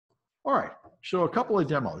All right, so a couple of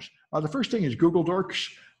demos. The first thing is Google Dorks.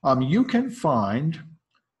 You can find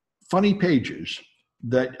funny pages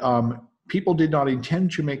that people did not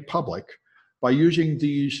intend to make public by using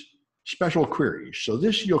these special queries. So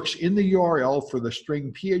this looks in the URL for the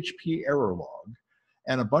string PHP error log,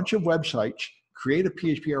 and a bunch of websites create a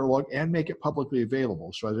PHP error log and make it publicly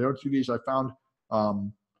available. So as I went through these, I found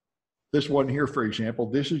this one here, for example.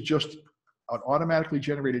 This is just an automatically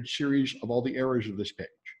generated series of all the errors of this page.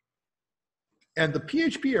 And the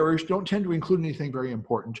PHP errors don't tend to include anything very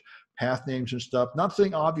important, path names and stuff,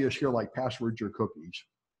 nothing obvious here like passwords or cookies,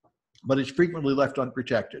 but it's frequently left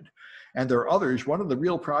unprotected. And there are others. One of the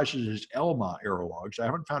real prizes is ELMA error logs. I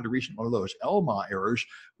haven't found a recent one of those. ELMA errors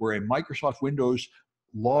were a Microsoft Windows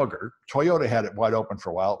logger. Toyota had it wide open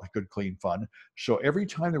for a while, good, clean fun. So every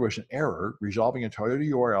time there was an error resolving a Toyota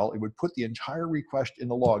URL, it would put the entire request in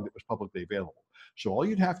the log that was publicly available. So all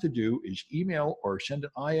you'd have to do is email or send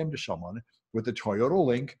an IM to someone with a Toyota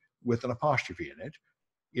link with an apostrophe in it.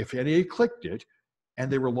 If any clicked it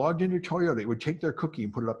and they were logged into Toyota, it would take their cookie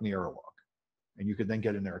and put it up in the error log, and you could then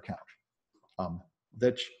get in their account.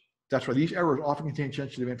 That's why these errors often contain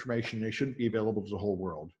sensitive information, and they shouldn't be available to the whole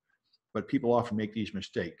world. But people often make these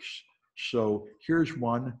mistakes. So here's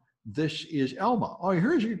one. This is ELMA. Oh,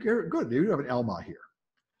 here's good. They do have an ELMA here.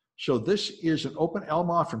 So this is an open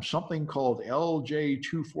ELMA from something called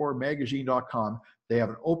lj24magazine.com. They have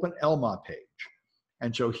an open ELMA page.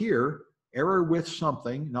 And so here, error with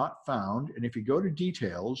something not found. And if you go to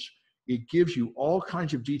details, it gives you all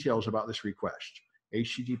kinds of details about this request.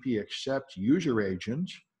 HTTP accept user agent,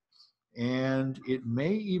 and it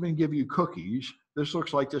may even give you cookies. This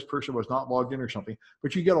looks like this person was not logged in or something,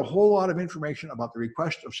 but you get a whole lot of information about the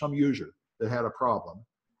request of some user that had a problem.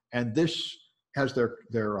 And this has their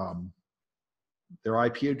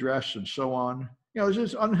IP address and so on. You know, it's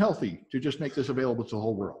just unhealthy to just make this available to the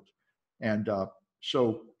whole world. And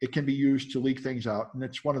so it can be used to leak things out. And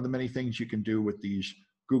it's one of the many things you can do with these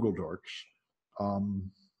Google Dorks.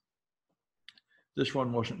 This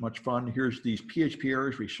one wasn't much fun. Here's these PHP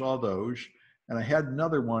errors. We saw those. And I had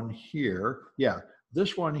another one here. Yeah,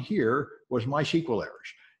 this one here was MySQL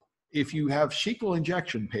errors. If you have SQL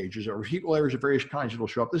injection pages or SQL errors of various kinds, it'll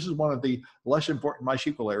show up. This is one of the less important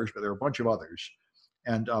MySQL errors, but there are a bunch of others.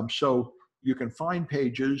 And so you can find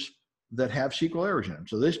pages that have SQL errors in them.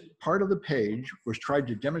 So this part of the page was tried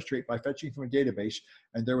to demonstrate by fetching from a database,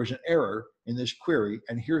 and there was an error in this query,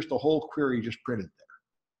 and here's the whole query just printed there.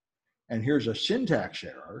 And here's a syntax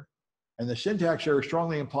error, and the syntax error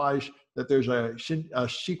strongly implies that there's a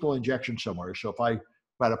SQL injection somewhere. So if I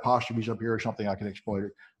had apostrophes up here or something, I can exploit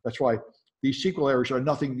it. That's why these SQL errors are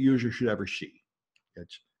nothing the user should ever see.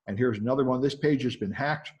 And here's another one. This page has been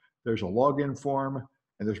hacked. There's a login form,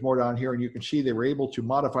 and there's more down here. And you can see they were able to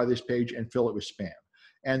modify this page and fill it with spam.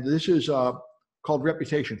 And this is called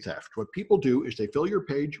reputation theft. What people do is they fill your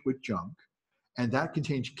page with junk, and that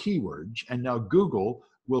contains keywords. And now Google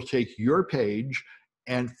will take your page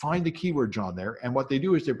and find the keywords on there. And what they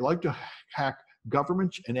do is they like to hack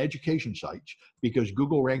governments and education sites because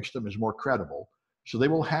Google ranks them as more credible. So they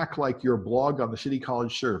will hack like your blog on the City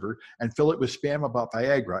College server and fill it with spam about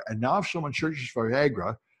Viagra. And now if someone searches for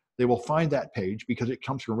Viagra, they will find that page because it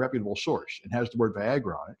comes from a reputable source and has the word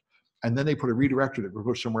Viagra on it. And then they put a redirector that will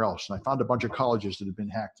go somewhere else. And I found a bunch of colleges that have been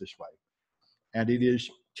hacked this way. And it is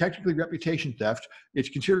technically reputation theft. It's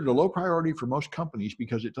considered a low priority for most companies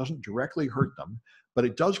because it doesn't directly hurt them, but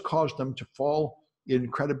it does cause them to fall in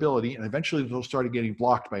credibility, and eventually they'll start getting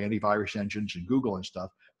blocked by antivirus engines and Google and stuff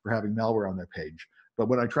for having malware on their page. But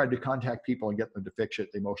when I tried to contact people and get them to fix it,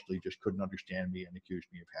 they mostly just couldn't understand me and accused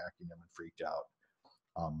me of hacking them and freaked out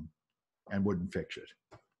and wouldn't fix it.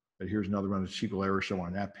 But here's another one of SQL error shown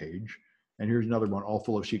on that page. And here's another one all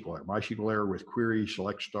full of SQL error. MySQL error with query,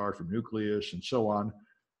 select star from nucleus, and so on.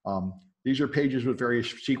 These are pages with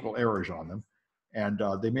various SQL errors on them. And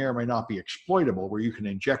they may or may not be exploitable where you can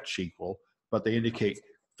inject SQL, but they indicate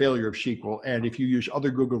failure of SQL. And if you use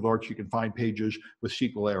other Google Dorks, you can find pages with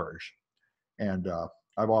SQL errors. And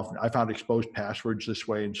I found exposed passwords this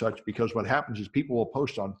way and such, because what happens is people will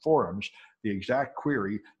post on forums the exact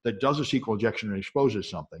query that does a SQL injection and exposes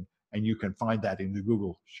something, and you can find that in the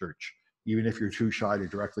Google search, even if you're too shy to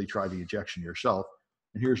directly try the injection yourself.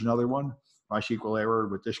 And here's another one, MySQL error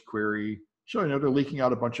with this query. So, you know, they're leaking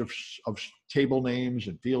out a bunch of table names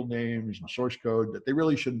and field names and source code that they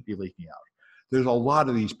really shouldn't be leaking out. There's a lot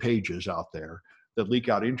of these pages out there that leak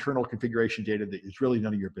out internal configuration data that is really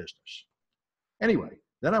none of your business. Anyway,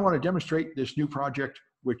 then I want to demonstrate this new project,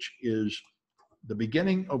 which is the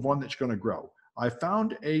beginning of one that's going to grow. I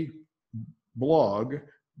found a blog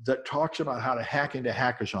that talks about how to hack into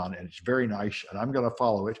Hackathon, and it's very nice, and I'm going to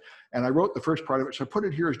follow it. And I wrote the first part of it, so I put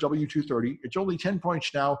it here as W230. It's only 10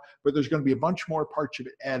 points now, but there's going to be a bunch more parts of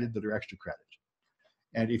it added that are extra credit.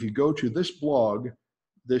 And if you go to this blog,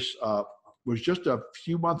 this was just a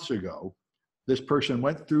few months ago. This person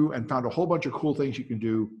went through and found a whole bunch of cool things you can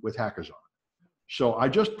do with Hackathon. So I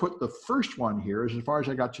just put the first one here as far as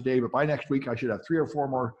I got today, but by next week, I should have 3 or 4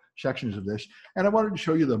 more sections of this. And I wanted to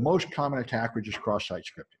show you the most common attack, which is cross-site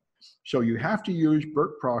scripting. So you have to use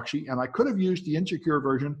Burp Proxy, and I could have used the insecure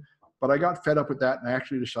version, but I got fed up with that and I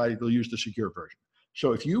actually decided to use the secure version.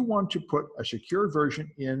 So if you want to put a secure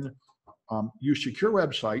version in, use secure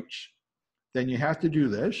websites, then you have to do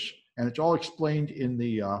this, and it's all explained in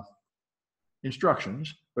the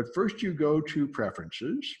instructions. But first you go to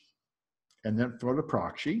Preferences, and then go to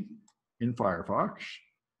Proxy in Firefox,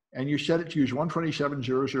 and you set it to use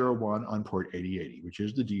 127.0.0.1 on port 8080, which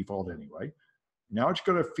is the default anyway. Now it's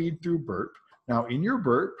going to feed through Burp. Now in your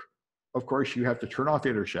Burp, of course, you have to turn off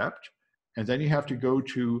intercept, and then you have to go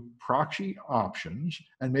to Proxy Options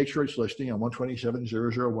and make sure it's listing on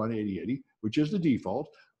 127.0.0.1.8080, which is the default,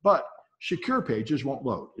 but secure pages won't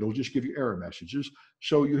load. It'll just give you error messages.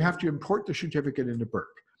 So you have to import the certificate into Burp.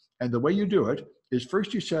 And the way you do it is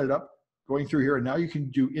first you set it up going through here, and now you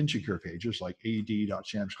can do insecure pages like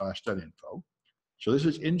aed.samsclass.info. So this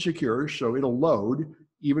is insecure, so it'll load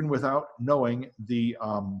even without knowing the,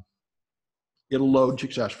 it'll load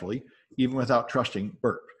successfully, even without trusting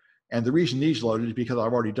Burp. And the reason these loaded is because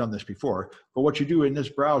I've already done this before. But what you do in this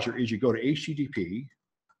browser is you go to http://burp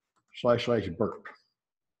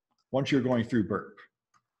once you're going through Burp.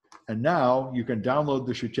 And now you can download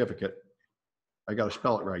the certificate. I got to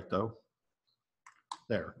spell it right though.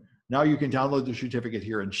 There. Now you can download the certificate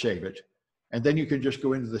here and save it. And then you can just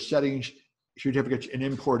go into the settings, certificates, and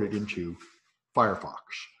import it into Firefox.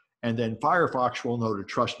 And then Firefox will know to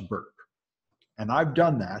trust Burp. And I've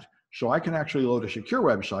done that, so I can actually load a secure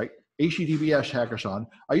website, HTTPS Hackathon.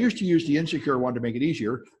 I used to use the insecure one to make it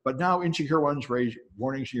easier, but now insecure ones raise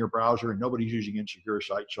warnings in your browser and nobody's using insecure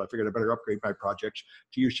sites, so I figured I better upgrade my projects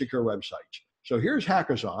to use secure websites. So here's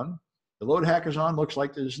Hackathon. The load Hackathon looks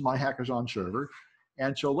like this is my Hackathon server.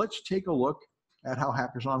 And so let's take a look at how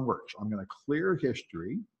Hackathon works. I'm going to clear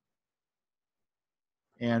history.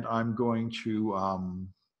 And I'm going to, all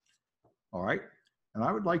right. And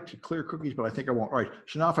I would like to clear cookies, but I think I won't. All right.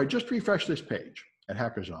 So now if I just refresh this page at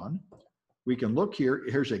Hackathon, we can look here.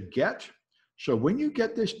 Here's a get. So when you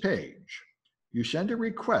get this page, you send a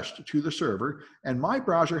request to the server, and my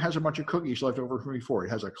browser has a bunch of cookies left over from before. It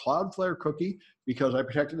has a Cloudflare cookie because I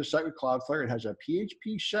protected the site with Cloudflare. It has a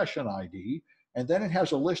PHP session ID. And then it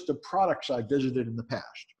has a list of products I visited in the past.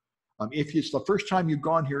 If it's the first time you've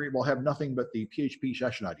gone here, it will have nothing but the PHP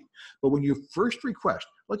session ID. But when you first request,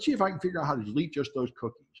 let's see if I can figure out how to delete just those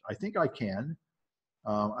cookies. I think I can.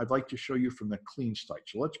 I'd like to show you from the clean site.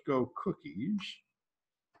 So let's go cookies.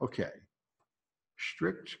 Okay.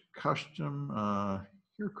 Strict custom,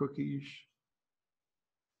 here cookies.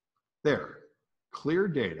 There. Clear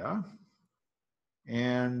data.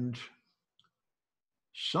 And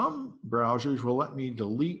some browsers will let me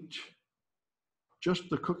delete just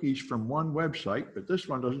the cookies from one website, but this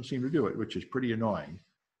one doesn't seem to do it, which is pretty annoying.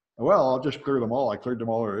 Well, I'll just clear them all. I cleared them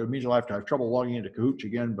all. It means I'll have to have trouble logging into Cahoots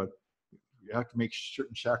again, but you have to make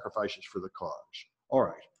certain sacrifices for the cause. All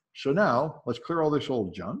right, so now let's clear all this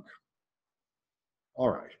old junk. All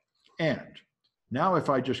right, and now if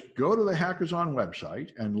I just go to the Hackathon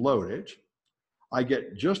website and load it, I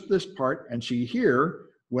get just this part, and see here,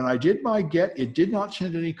 when I did my get, it did not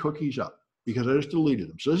send any cookies up because I just deleted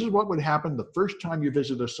them. So this is what would happen the first time you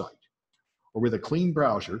visit a site or with a clean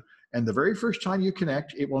browser. And the very first time you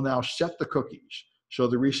connect, it will now set the cookies. So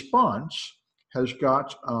the response has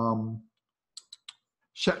got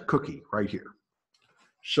set cookie right here.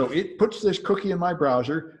 So it puts this cookie in my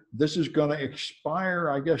browser. This is going to expire,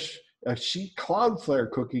 I guess, a Cloudflare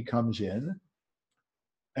cookie comes in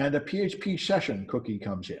and a PHP session cookie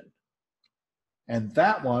comes in. And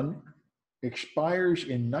that one expires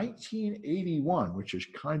in 1981, which is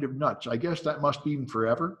kind of nuts. I guess that must mean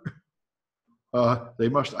forever. They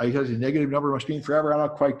must, I guess a negative number must mean forever. I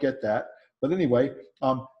don't quite get that. But anyway,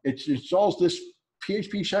 it installs this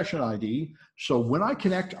PHP session ID. So when I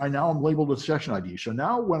connect, I now am labeled with session ID. So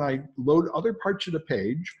now when I load other parts of the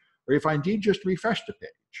page, or if I indeed just refresh the page,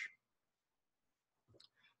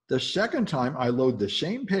 the second time I load the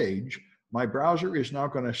same page, my browser is now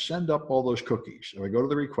going to send up all those cookies. So I go to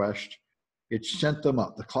the request, it sent them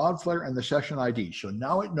up, the Cloudflare and the session ID. So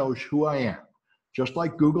now it knows who I am. Just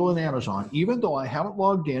like Google and Amazon, even though I haven't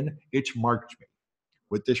logged in, it's marked me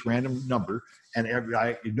with this random number, and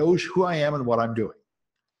it knows who I am and what I'm doing.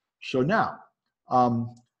 So now,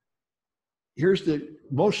 here's the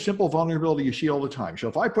most simple vulnerability you see all the time. So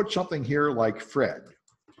if I put something here like Fred,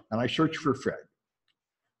 and I search for Fred,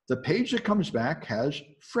 the page that comes back has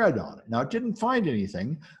Fred on it. Now, it didn't find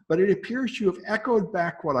anything, but it appears to have echoed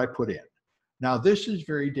back what I put in. Now, this is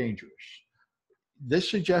very dangerous.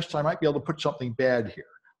 This suggests I might be able to put something bad here.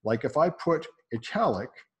 Like if I put italic,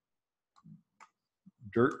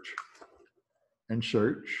 dirt, and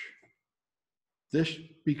search, this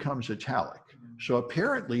becomes italic. So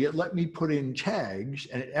apparently it let me put in tags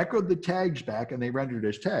and it echoed the tags back and they rendered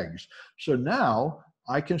as tags. So now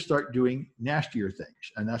I can start doing nastier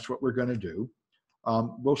things, and that's what we're going to do.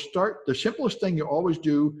 We'll start, the simplest thing you always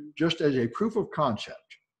do just as a proof of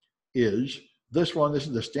concept is this one. This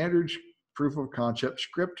is the standard proof of concept,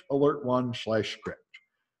 script alert 1/script.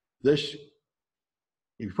 This,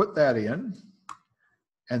 you put that in,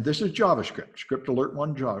 and this is JavaScript, script alert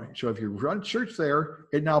 1 Java. So if you run search there,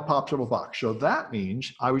 it now pops up a box. So that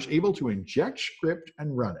means I was able to inject script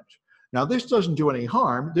and run it. Now this doesn't do any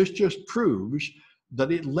harm. This just proves that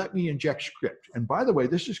it let me inject script. And by the way,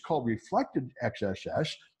 this is called reflected XSS.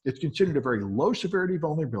 It's considered a very low severity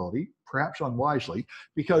vulnerability, perhaps unwisely,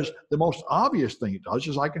 because the most obvious thing it does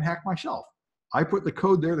is I can hack myself. I put the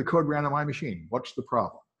code there, the code ran on my machine. What's the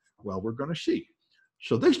problem? Well, we're going to see.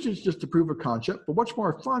 So this is just to prove a concept, but what's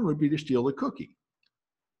more fun would be to steal the cookie.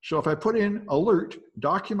 So if I put in alert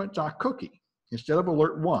document.cookie instead of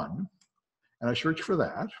alert 1, and I search for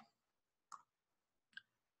that,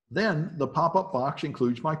 then the pop-up box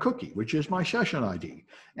includes my cookie, which is my session ID.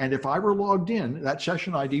 And if I were logged in, that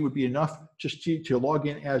session ID would be enough to log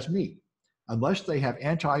in as me, unless they have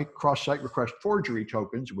anti-cross-site request forgery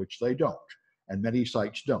tokens, which they don't, and many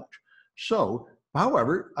sites don't. So,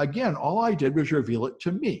 however, again, all I did was reveal it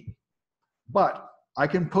to me, but I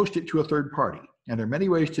can post it to a third party, and there are many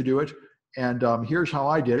ways to do it. And here's how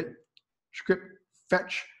I did it. Script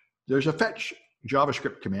fetch, there's a fetch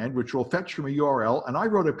JavaScript command, which will fetch from a URL, and I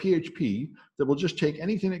wrote a PHP that will just take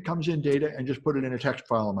anything that comes in data and just put it in a text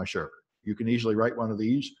file on my server. You can easily write one of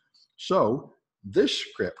these. So this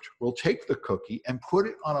script will take the cookie and put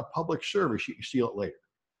it on a public server so you can steal it later.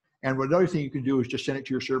 And another thing you can do is just send it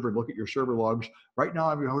to your server and look at your server logs. Right now,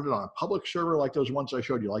 I've put it on a public server like those ones I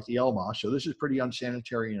showed you, like the LMOS. So this is pretty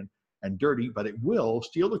unsanitary and dirty, but it will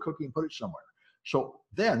steal the cookie and put it somewhere. So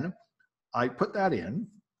then I put that in.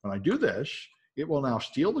 When I do this, it will now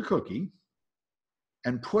steal the cookie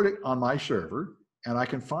and put it on my server. And I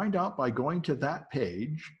can find out by going to that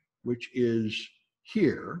page, which is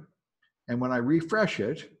here. And when I refresh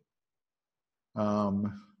it,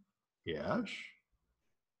 yes,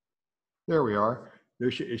 there we are.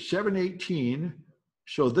 There's 718.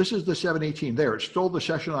 So this is the 718 there. It stole the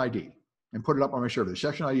session ID and put it up on my server. The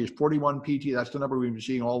session ID is 41PT. That's the number we've been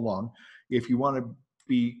seeing all along. If you want to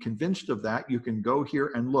be convinced of that, you can go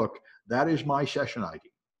here and look. That is my session ID.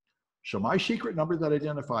 So my secret number that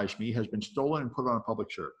identifies me has been stolen and put on a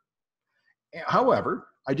public server. However,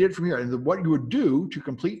 I did it from here. And what you would do to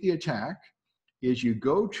complete the attack is you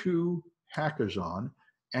go to Hackazon,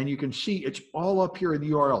 and you can see it's all up here in the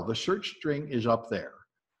URL. The search string is up there.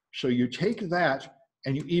 So you take that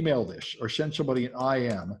and you email this or send somebody an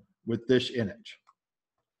IM with this in it.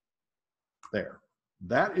 There.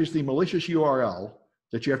 That is the malicious URL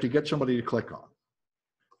that you have to get somebody to click on.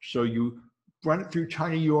 So you run it through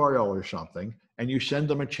tinyURL or something, and you send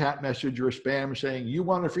them a chat message or a spam saying, you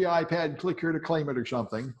want a free iPad, click here to claim it or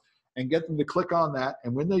something, and get them to click on that.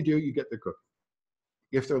 And when they do, you get the cookie,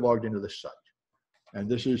 if they're logged into this site. And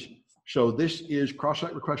this is, so this is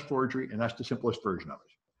cross-site request forgery, and that's the simplest version of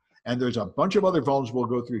it. And there's a bunch of other vulns we'll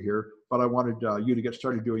go through here, but I wanted you to get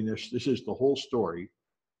started doing this. This is the whole story,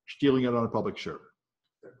 stealing it on a public server.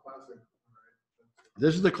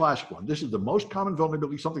 This is the classic one. This is the most common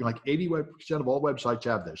vulnerability. Something like 80% of all websites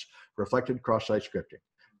have this, reflected cross-site scripting.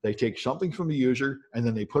 They take something from the user, and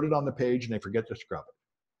then they put it on the page, and they forget to scrub it.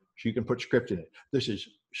 So you can put script in it. This is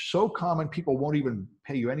so common, people won't even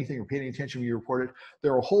pay you anything or pay any attention when you report it.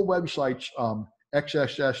 There are whole websites,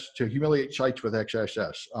 XSS, to humiliate sites with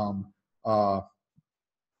XSS.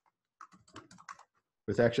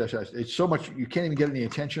 With XSS, it's so much, you can't even get any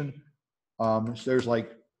attention. So there's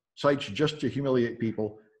like sites just to humiliate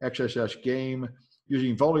people, XSS game,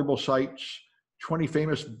 using vulnerable sites, 20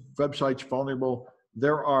 famous websites vulnerable.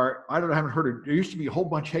 There are, I haven't heard of, there used to be a whole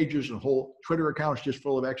bunch of pages and whole Twitter accounts just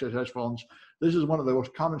full of XSS phones. This is one of the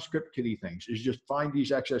most common script kiddie things, is just find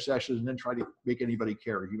these XSSs and then try to make anybody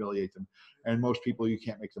care or humiliate them. And most people, you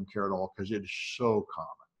can't make them care at all because it is so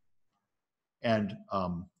common. And,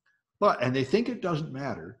 and they think it doesn't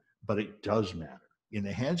matter, but it does matter. In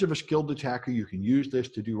the hands of a skilled attacker, you can use this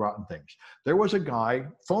to do rotten things. There was a guy,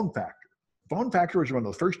 Phone Factor. Phone Factor was one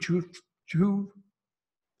of the first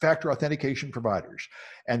two-factor authentication providers.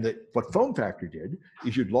 And what Phone Factor did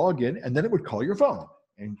is you'd log in, and then it would call your phone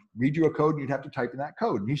and read you a code, and you'd have to type in that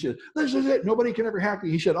code. And he said, this is it. Nobody can ever hack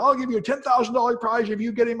me. He said, I'll give you a $10,000 prize if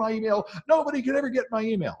you get in my email. Nobody can ever get my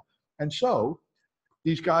email. And so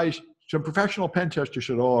these guys, some professional pen testers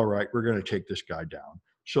said, oh, all right, we're going to take this guy down.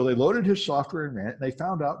 So they loaded his software and ran it, and they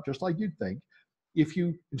found out, just like you'd think, if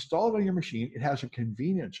you install it on your machine, it has a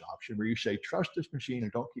convenience option where you say, trust this machine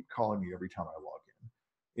and don't keep calling me every time I log in.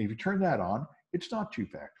 And if you turn that on, it's not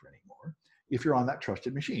two-factor anymore if you're on that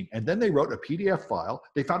trusted machine. And then they wrote a PDF file.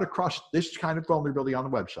 They found this kind of vulnerability on the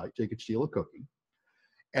website, so they could steal a cookie.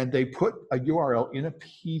 And they put a URL in a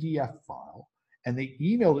PDF file, and they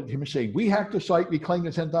emailed it to him and saying, we hacked the site, we claimed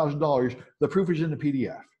the $10,000, the proof is in the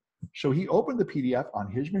PDF. So he opened the PDF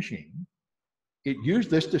on his machine. It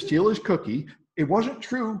used this to steal his cookie. It wasn't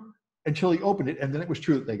true until he opened it, and then it was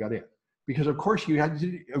true that they got in. Because of course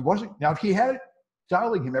it wasn't, now if he had it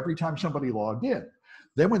dialing him every time somebody logged in,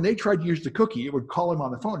 then when they tried to use the cookie, it would call him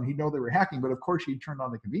on the phone and he'd know they were hacking, but of course he'd turned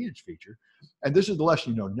on the convenience feature. And this is the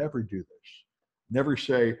lesson, never do this. Never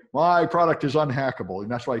say, my product is unhackable.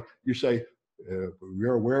 And that's why you say,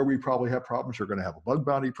 we're aware we probably have problems. We're going to have a bug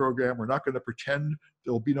bounty program. We're not going to pretend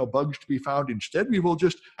there'll be no bugs to be found. Instead, we will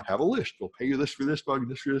just have a list. We'll pay you this for this bug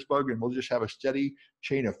and this for this bug, and we'll just have a steady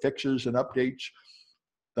chain of fixes and updates.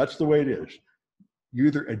 That's the way it is. You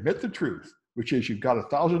either admit the truth, which is you've got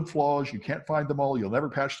 1,000 flaws, you can't find them all, you'll never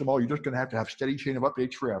patch them all, you're just going to have steady chain of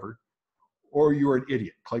updates forever, or you're an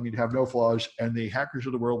idiot claiming to have no flaws, and the hackers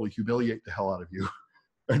of the world will humiliate the hell out of you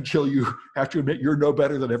until you have to admit you're no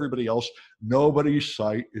better than everybody else. Nobody's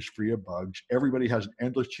site is free of bugs. Everybody has an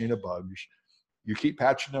endless chain of bugs. You keep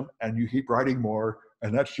patching them and you keep writing more,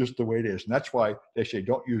 and that's just the way it is. And that's why they say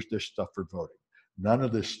don't use this stuff for voting. None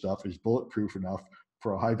of this stuff is bulletproof enough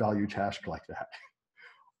for a high-value task like that.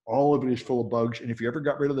 All of it is full of bugs, and if you ever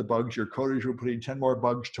got rid of the bugs, your coders will put in 10 more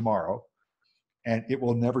bugs tomorrow, and it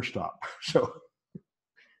will never stop. So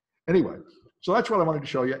anyway, so that's what I wanted to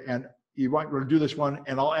show you, and you might want to do this one,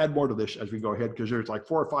 and I'll add more to this as we go ahead, because there's like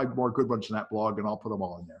 4 or 5 more good ones in that blog, and I'll put them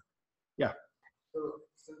all in there. Yeah. So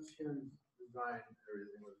since Ken designed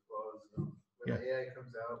everything with flows, when the AI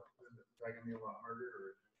comes out, is that going to be a lot harder?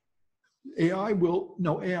 Or?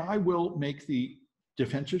 AI will make the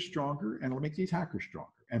defenses stronger, and it'll make the attackers stronger.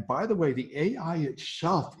 And by the way, the AI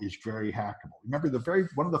itself is very hackable. Remember,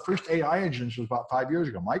 one of the first AI engines was about 5 years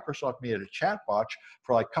ago. Microsoft made a chatbot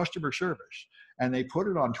for like customer service, and they put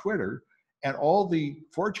it on Twitter, and all the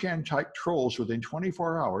 4chan type trolls within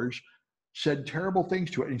 24 hours said terrible things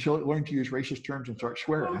to it until it learned to use racist terms and start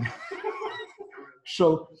swearing.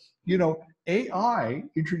 So, AI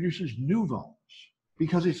introduces new vulns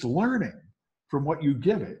because it's learning from what you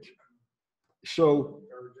give it. So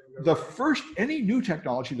any new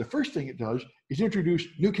technology, the first thing it does is introduce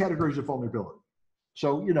new categories of vulnerability.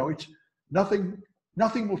 So, it's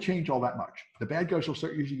nothing will change all that much. The bad guys will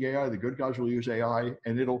start using AI, the good guys will use AI,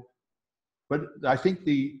 but I think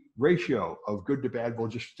the ratio of good to bad will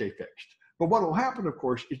just stay fixed. But what will happen, of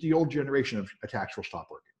course, is the old generation of attacks will stop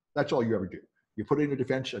working. That's all you ever do. You put in a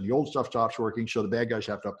defense and the old stuff stops working, so the bad guys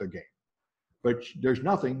have to up their game. But there's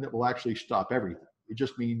nothing that will actually stop everything. It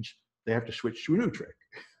just means they have to switch to a new trick.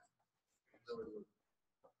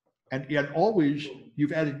 And yet always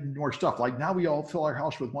you've added more stuff. Like now we all fill our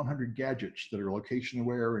house with 100 gadgets that are location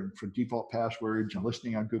aware and for default passwords and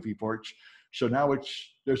listening on goofy ports. So now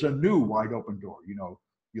there's a new wide open door.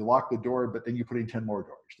 You lock the door, but then you put in 10 more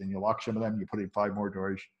doors. Then you lock some of them, you put in 5 more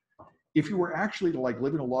doors. If you were actually to like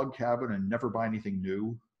live in a log cabin and never buy anything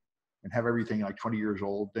new and have everything like 20 years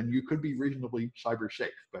old, then you could be reasonably cyber safe.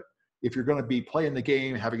 But if you're going to be playing the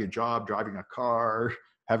game, having a job, driving a car,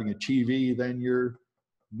 having a TV, then you're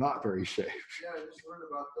not very safe. Yeah, I just learned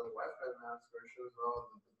about the Wi-Fi maps where it shows all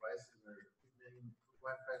the devices that are in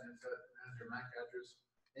Wi-Fi and has your MAC address.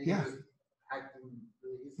 And you just hack them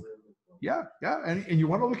really easily. Yeah, and you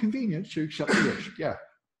want all the convenience to accept the risk. Yeah.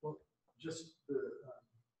 Well, just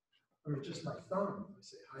my phone. I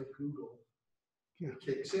say hi Google. It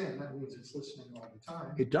kicks in. That means it's listening all the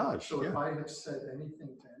time. It does. So if I have said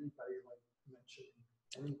anything to anybody, like mentioning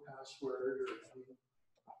any password or any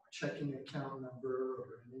checking account number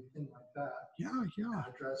or anything like that,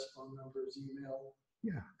 address, phone numbers, email,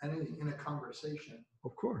 anything in a conversation,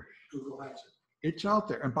 of course, Google has it. It's out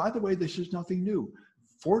there. And by the way, this is nothing new.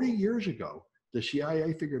 40 years ago, the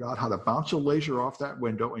CIA figured out how to bounce a laser off that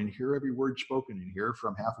window and hear every word spoken in here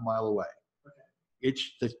from half a mile away. Okay.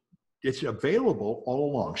 It's available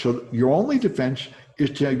all along. So your only defense is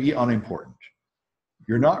to be unimportant.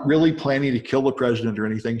 You're not really planning to kill the president or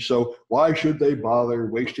anything. So why should they bother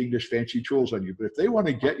wasting this fancy tools on you? But if they want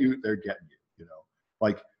to get you, they're getting you, you know,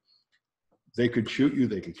 like they could shoot you,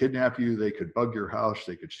 they could kidnap you, they could bug your house,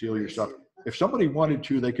 they could steal your stuff. If somebody wanted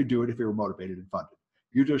to, they could do it if they were motivated and funded.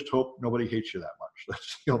 You just hope nobody hates you that much.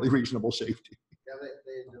 That's the only reasonable safety. Yeah,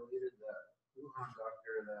 they deleted that Wuhan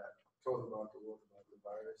doctor that told about the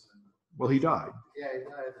virus. And well, he died. Yeah, he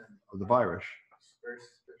died. Of the virus. Very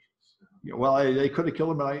suspicious. Yeah, well, they could have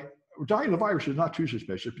killed him, and dying of the virus is not too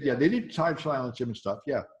suspicious. But yeah, they did silence him and stuff.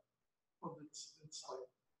 Yeah. Well, it's like,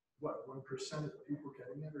 what, 1% of the people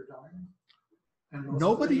getting it are dying? And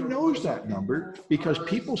Nobody knows that number because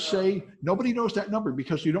people say, nobody knows that number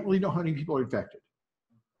because you don't really know how many people are infected.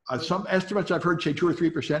 Some estimates I've heard say 2 or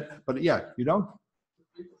 3%, but yeah, you know?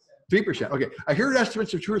 3%. Okay. I heard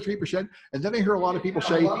estimates of 2 or 3%, and then I hear a lot of people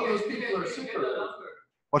say,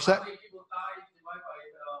 what's that?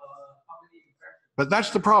 But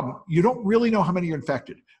that's the problem. You don't really know how many are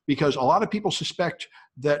infected because a lot of people suspect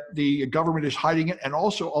that the government is hiding it. And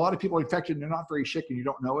also a lot of people are infected and they're not very sick and you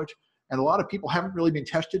don't know it. And a lot of people haven't really been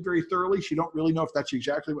tested very thoroughly. So you don't really know if that's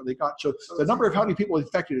exactly what they got. So the number of how many people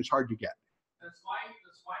infected is hard to get. The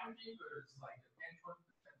swine fever is like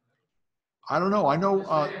 10-20%. I don't know. I know.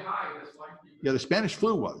 Yeah, the Spanish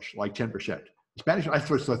flu was like 10%. The Spanish, I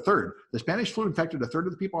thought it was a third. The Spanish flu infected a third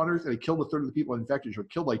of the people on Earth, and it killed a third of the people infected. So it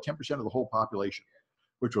killed like 10% of the whole population,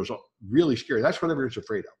 which was really scary. That's what everyone's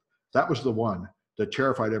afraid of. That was the one that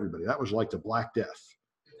terrified everybody. That was like the Black Death.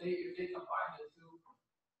 If they combine the two.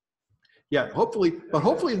 Yeah, hopefully, but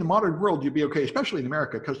hopefully in the modern world you'll be okay, especially in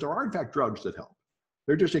America, because there are in fact drugs that help.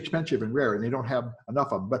 They're just expensive and rare, and they don't have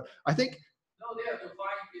enough of them. But I think. No, they have to find.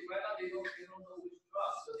 They don't know which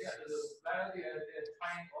drugs. So yeah, they're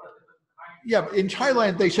trying all the different. Yeah, in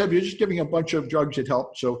Thailand, they said you're just giving a bunch of drugs that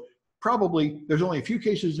help. So probably there's only a few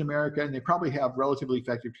cases in America, and they probably have relatively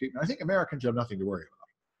effective treatment. I think Americans have nothing to worry about.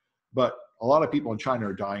 But a lot of people in China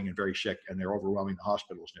are dying and very sick, and they're overwhelming the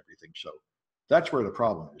hospitals and everything. So that's where the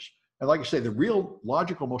problem is. And like I say, the real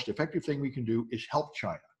logical, most effective thing we can do is help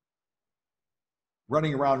China.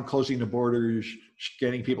 Running around, closing the borders,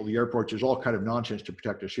 scanning people at the airports is all kind of nonsense to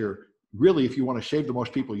protect us here. Really, if you want to save the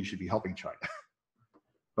most people, you should be helping China.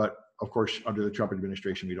 But of course, under the Trump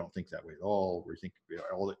administration, we don't think that way at all. We think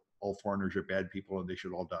all foreigners are bad people and they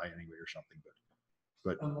should all die anyway or something.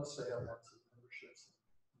 But unless they have lots of memberships.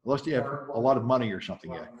 Unless they have a lot of money or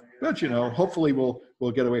something, yeah. But you know, hopefully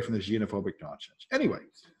we'll get away from this xenophobic nonsense. Anyway,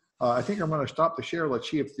 I think I'm going to stop the share. Let's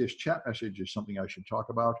see if this chat message is something I should talk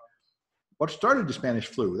about. What started the Spanish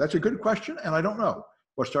flu? That's a good question, and I don't know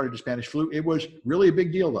what started the Spanish flu. It was really a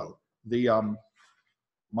big deal, though.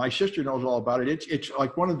 My sister knows all about it. It's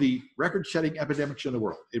like one of the record-setting epidemics in the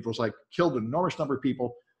world. It was like killed an enormous number of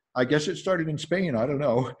people. I guess it started in Spain. I don't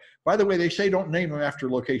know. By the way, they say don't name them after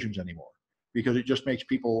locations anymore because it just makes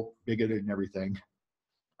people bigoted and everything.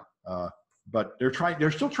 But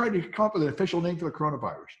they're still trying to come up with an official name for the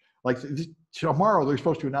coronavirus. Like tomorrow, they're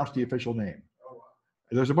supposed to announce the official name.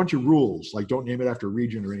 There's a bunch of rules, like don't name it after a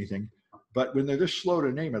region or anything. But when they're this slow to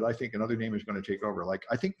name it, I think another name is going to take over. Like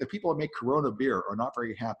I think the people that make Corona beer are not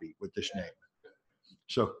very happy with this name.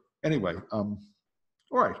 So anyway, all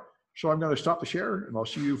right. So I'm going to stop the share, and I'll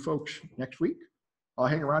see you folks next week. I'll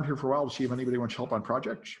hang around here for a while to see if anybody wants help on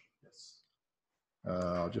projects.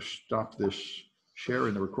 I'll just stop this share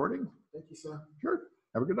in the recording. Thank you, sir. Sure.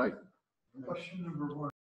 Have a good night. Question number 1.